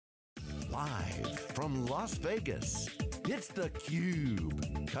Live from Las Vegas, it's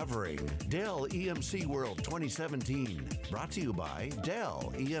theCUBE, covering Dell EMC World 2017. Brought to you by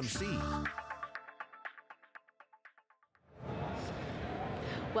Dell EMC.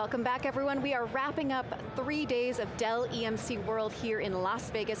 Welcome back, everyone. We are wrapping up 3 days of Dell EMC World here in Las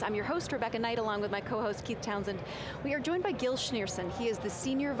Vegas. I'm your host, Rebecca Knight, along with my co-host, Keith Townsend. We are joined by Gil Shneorson. He is the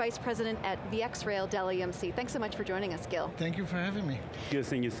Senior Vice President at VxRail Dell EMC. Thanks so much for joining us, Gil. Thank you for having me. Good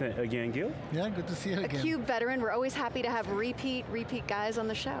seeing you again, Gil. Yeah, good to see you again. A CUBE veteran. We're always happy to have repeat guys on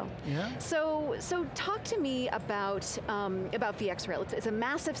the show. Yeah. So talk to me about VxRail. It's a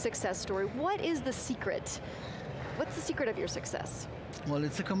massive success story. What is the secret? What's the secret of your success? Well,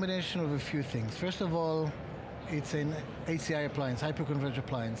 it's a combination of a few things. First of all, it's an HCI appliance, hyper-converged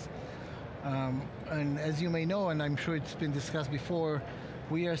appliance. And as you may know, and I'm sure it's been discussed before,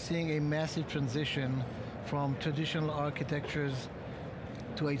 we are seeing a massive transition from traditional architectures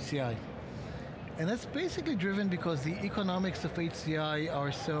to HCI. And that's basically driven because the economics of HCI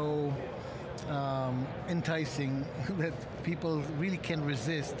are so enticing that people really can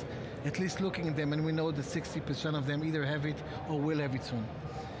resist at least looking at them, and we know that 60% of them either have it or will have it soon.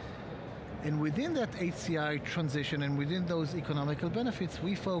 And within that HCI transition and within those economical benefits,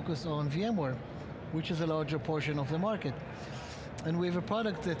 we focus on VMware, which is a larger portion of the market. And we have a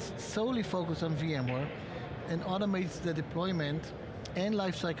product that's solely focused on VMware and automates the deployment and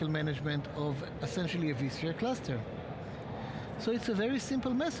lifecycle management of essentially a vSphere cluster. So it's a very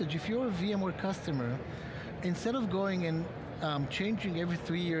simple message. If you're a VMware customer, instead of going and changing every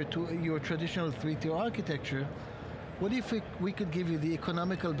 3 years to your traditional 3-tier architecture, what if we could give you the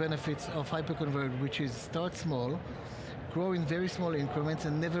economical benefits of hyperconverged, which is start small, grow in very small increments,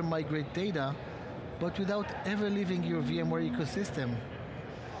 and never migrate data, but without ever leaving your VMware ecosystem.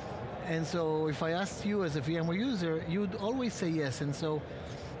 And so if I asked you as a VMware user, you'd always say yes. And so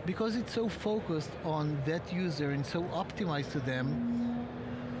because it's so focused on that user and so optimized to them,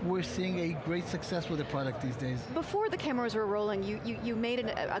 we're seeing a great success with the product these days. Before the cameras were rolling, you made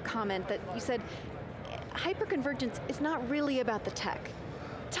a comment that you said, hyperconvergence is not really about the tech.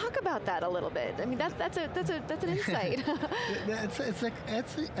 Talk about that a little bit. I mean, that's an insight.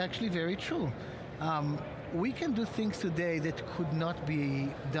 That's actually very true. We can do things today that could not be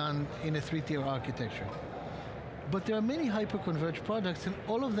done in a 3-tier architecture. But there are many hyper-converged products, and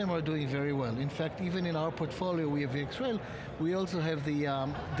all of them are doing very well. In fact, even in our portfolio, we have VxRail. We also have the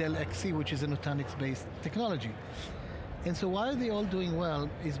DellEMC, which is a Nutanix-based technology. And so why are they all doing well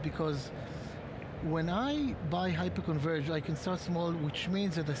is because when I buy hyper-converged, I can start small, which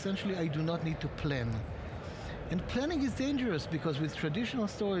means that essentially I do not need to plan. And planning is dangerous because with traditional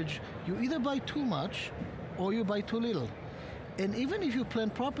storage, you either buy too much or you buy too little. And even if you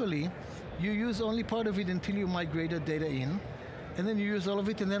plan properly, you use only part of it until you migrate the data in, and then you use all of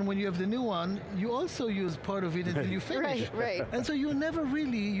it, and then when you have the new one, you also use part of it until you finish. Right. And so you're never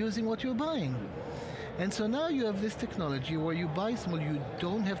really using what you're buying. And so now you have this technology where you buy small, you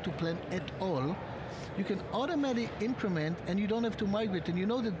don't have to plan at all. You can automatically increment, and you don't have to migrate. And you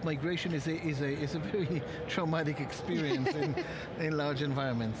know that migration is a very traumatic experience in large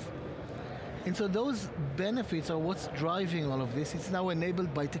environments. And so those benefits are what's driving all of this. It's now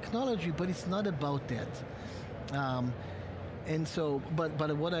enabled by technology, but it's not about that. And so,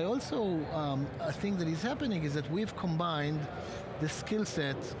 but what I also think that is happening is that we've combined the skill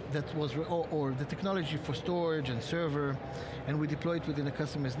set that was, or the technology for storage and server, and we deploy it within a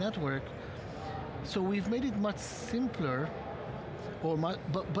customer's network. So we've made it much simpler,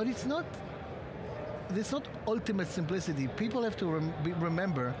 but it's not ultimate simplicity. People have to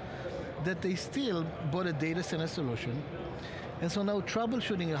remember that they still bought a data center solution. And so now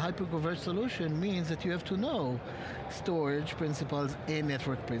troubleshooting a hyper-converged solution means that you have to know storage principles and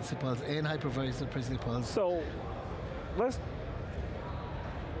network principles and hypervisor principles. So let's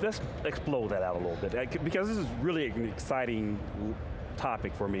explode that out a little bit, because this is really an exciting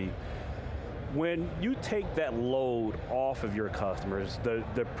topic for me. When you take that load off of your customers, the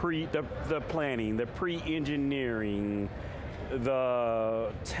planning, the pre-engineering, the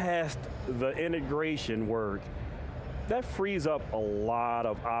test, the integration work, that frees up a lot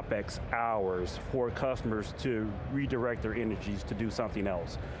of OpEx hours for customers to redirect their energies to do something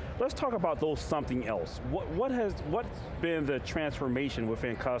else. Let's talk about those something else. What's been the transformation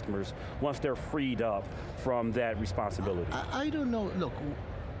within customers once they're freed up from that responsibility? I don't know, look,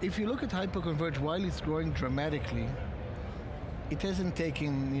 if you look at hyperconverged, while it's growing dramatically, it hasn't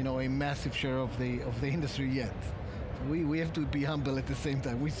taken a massive share of the industry yet. We have to be humble at the same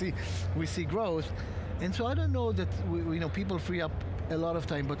time. We see growth, and so I don't know that people free up a lot of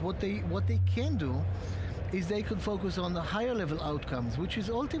time. But what they can do is they could focus on the higher level outcomes, which is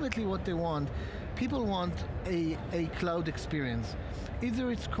ultimately what they want. People want a cloud experience.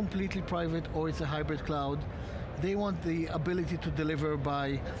 Either it's completely private or it's a hybrid cloud. They want the ability to deliver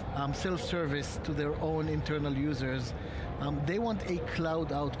by self-service to their own internal users. They want a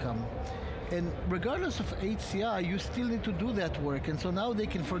cloud outcome. And regardless of HCI, you still need to do that work. And so now they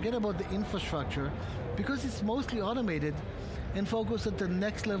can forget about the infrastructure because it's mostly automated and focus at the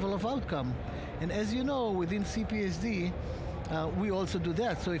next level of outcome. And as you know, within CPSD, we also do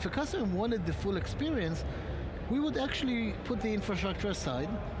that. So if a customer wanted the full experience, we would actually put the infrastructure aside.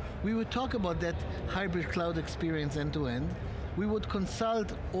 We would talk about that hybrid cloud experience end to end. We would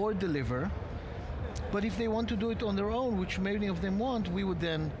consult or deliver. But if they want to do it on their own, which many of them want, we would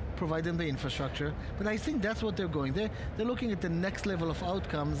then provide them the infrastructure. But I think that's what they're going. They're looking at the next level of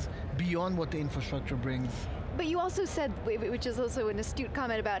outcomes beyond what the infrastructure brings. But you also said, which is also an astute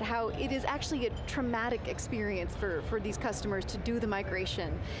comment, about how it is actually a traumatic experience for these customers to do the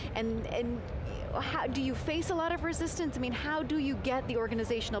migration. And how do you face a lot of resistance? I mean, how do you get the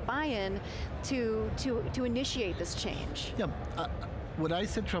organizational buy-in to initiate this change? Yeah. When I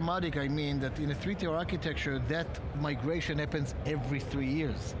said traumatic, I mean that in a 3-tier architecture, that migration happens every 3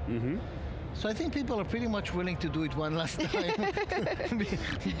 years. Mm-hmm. So I think people are pretty much willing to do it one last time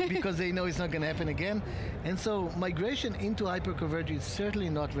because they know it's not going to happen again. And so migration into hyper-converged is certainly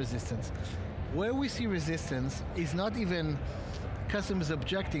not resistance. Where we see resistance is not even customers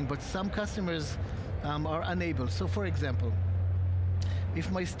objecting, but some customers are unable. So for example, if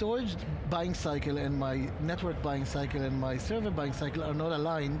my storage buying cycle and my network buying cycle and my server buying cycle are not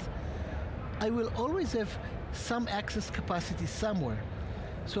aligned, I will always have some access capacity somewhere.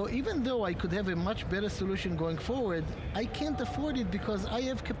 So even though I could have a much better solution going forward, I can't afford it because I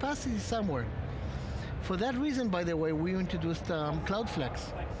have capacity somewhere. For that reason, by the way, we introduced CloudFlex.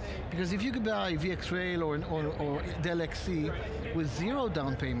 Because if you could buy VxRail or DellEMC with 0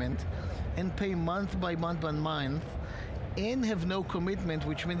 down payment and pay month by month by month, and have no commitment,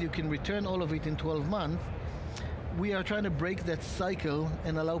 which means you can return all of it in 12 months, we are trying to break that cycle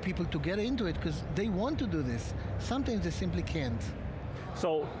and allow people to get into it because they want to do this. Sometimes they simply can't.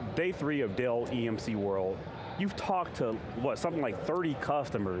 So, day 3 of Dell EMC World, you've talked to, what, something like 30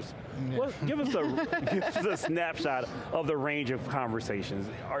 customers. Yeah. Give us a snapshot of the range of conversations.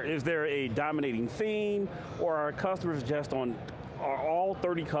 Is there a dominating theme, or are customers just on, are all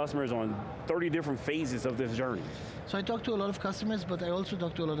 30 customers on 30 different phases of this journey? So I talk to a lot of customers, but I also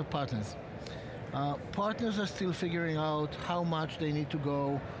talk to a lot of partners. Partners are still figuring out how much they need to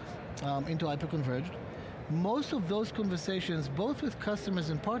go into hyper-converged. Most of those conversations, both with customers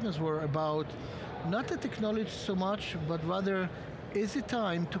and partners, were about not the technology so much, but rather, is it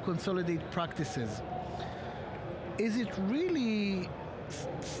time to consolidate practices? Is it really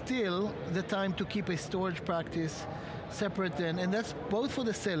still the time to keep a storage practice separate, and that's both for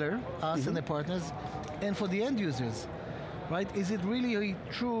the seller, us and the partners, and for the end users, right? Is it really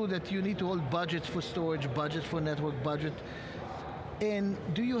true that you need to hold budgets for storage, budgets for network, budget? And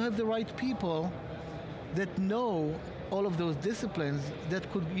do you have the right people that know all of those disciplines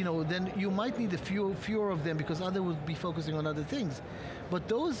that could, then you might need fewer of them because others would be focusing on other things. But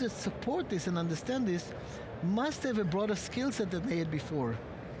those that support this and understand this must have a broader skill set than they had before.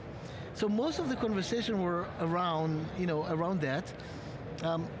 So most of the conversation were around, around that.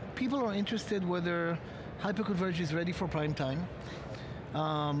 People are interested whether hyper-converged is ready for prime time.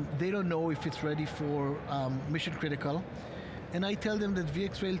 They don't know if it's ready for mission critical. And I tell them that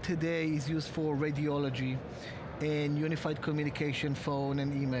VxRail today is used for radiology and unified communication, phone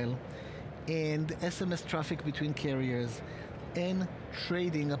and email, and SMS traffic between carriers, and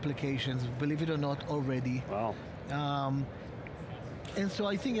trading applications, believe it or not, already. Wow. And so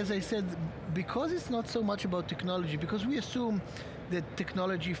I think, as I said, because it's not so much about technology, because we assume that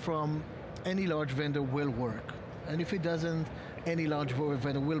technology from any large vendor will work. And if it doesn't, any large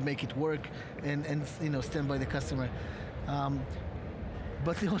vendor will make it work and stand by the customer.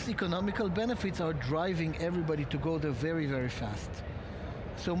 But those economical benefits are driving everybody to go there very, very fast.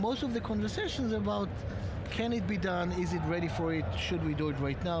 So most of the conversations about, can it be done? Is it ready for it? Should we do it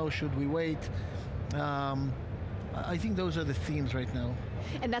right now? Should we wait? I think those are the themes right now.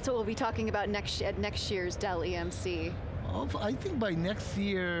 And that's what we'll be talking about at next year's Dell EMC. I think by next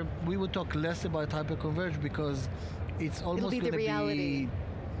year, we will talk less about hyper-converged because it's almost going to be... reality.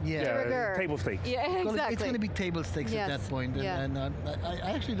 Yeah, table stakes. Yeah, exactly. It's going to be table stakes at that point, and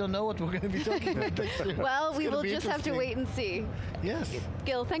I actually don't know what we're going to be talking about next year. Well, we will just have to wait and see. Yes.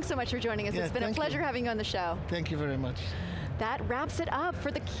 Gil, thanks so much for joining us. It's been a pleasure having you on the show. Thank you very much. That wraps it up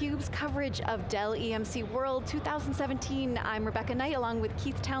for theCUBE's coverage of Dell EMC World 2017. I'm Rebecca Knight along with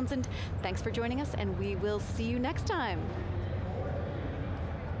Keith Townsend. Thanks for joining us and we will see you next time.